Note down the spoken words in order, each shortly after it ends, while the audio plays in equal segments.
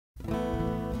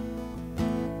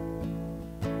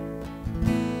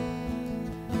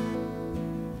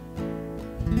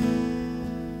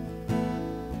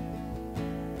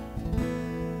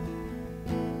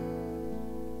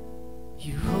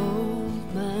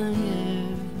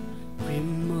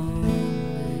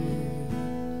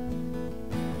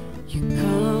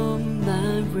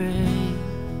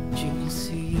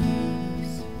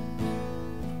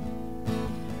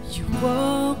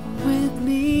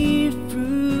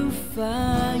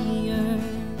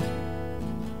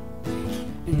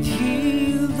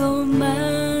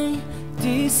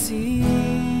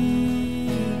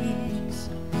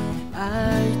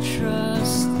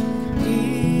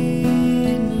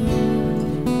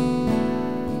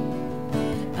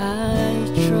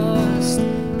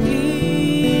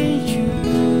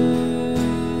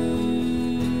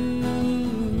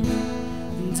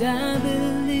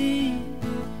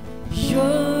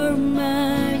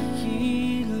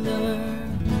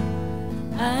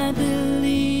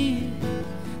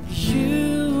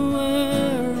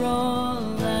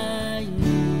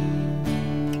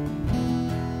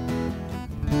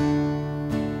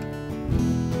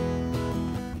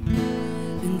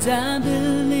and I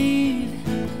believe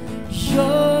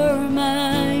you're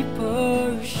my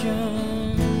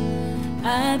portion.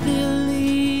 I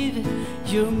believe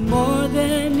you're more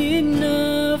than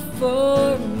enough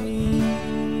for me.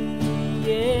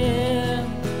 Yeah,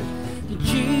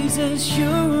 Jesus,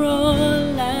 you're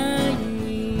all I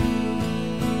need.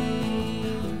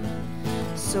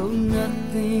 So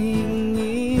nothing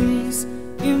is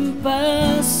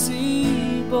impossible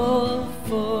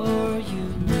for you.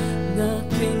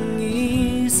 Nothing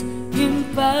is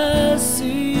impossible.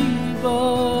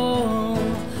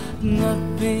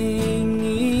 Nothing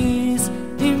is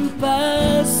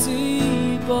impossible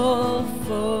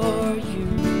for you.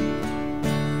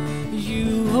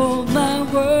 You hold my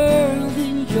world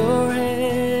in your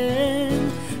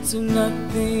hand, so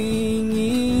nothing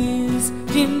is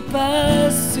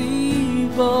impossible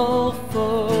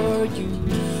for you.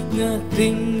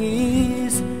 Nothing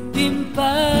is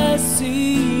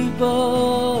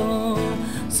impossible,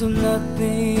 so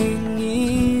nothing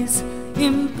is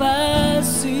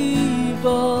impossible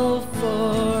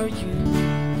for you.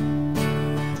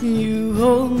 You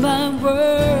hold my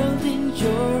world in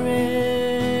your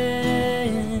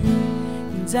hand,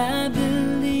 and I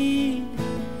believe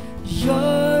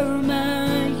you're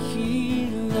my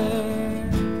healer.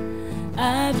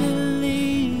 I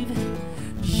believe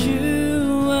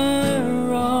you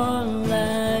are all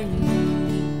I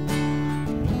need.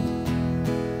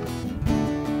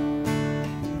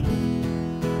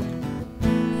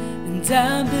 And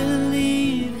I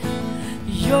believe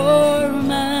you're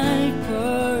my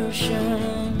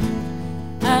portion.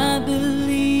 I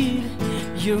believe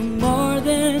you're more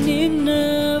than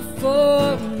enough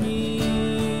for me.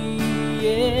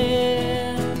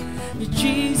 Yeah,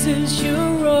 Jesus,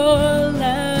 you're all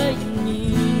I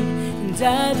need. And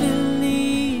I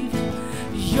believe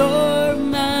you're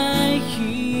my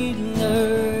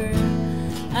healer.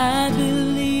 I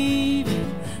believe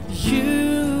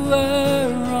you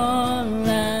are all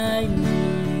I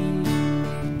need.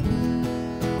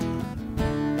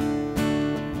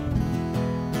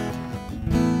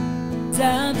 And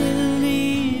I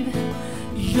believe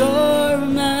you're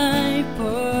my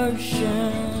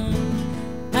portion.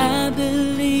 I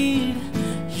believe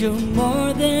you're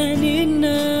more than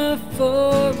enough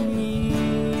for me.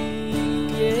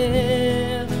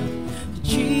 Yeah,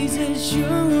 Jesus,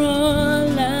 you're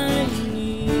all I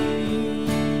need.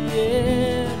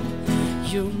 Yeah,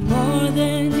 you're more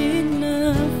than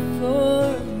enough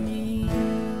for me.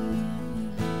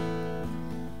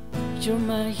 You're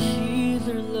my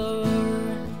healer, Lord.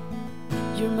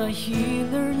 You're my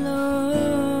healer, Lord.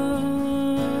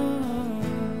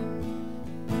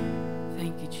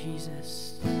 Thank you,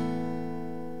 Jesus.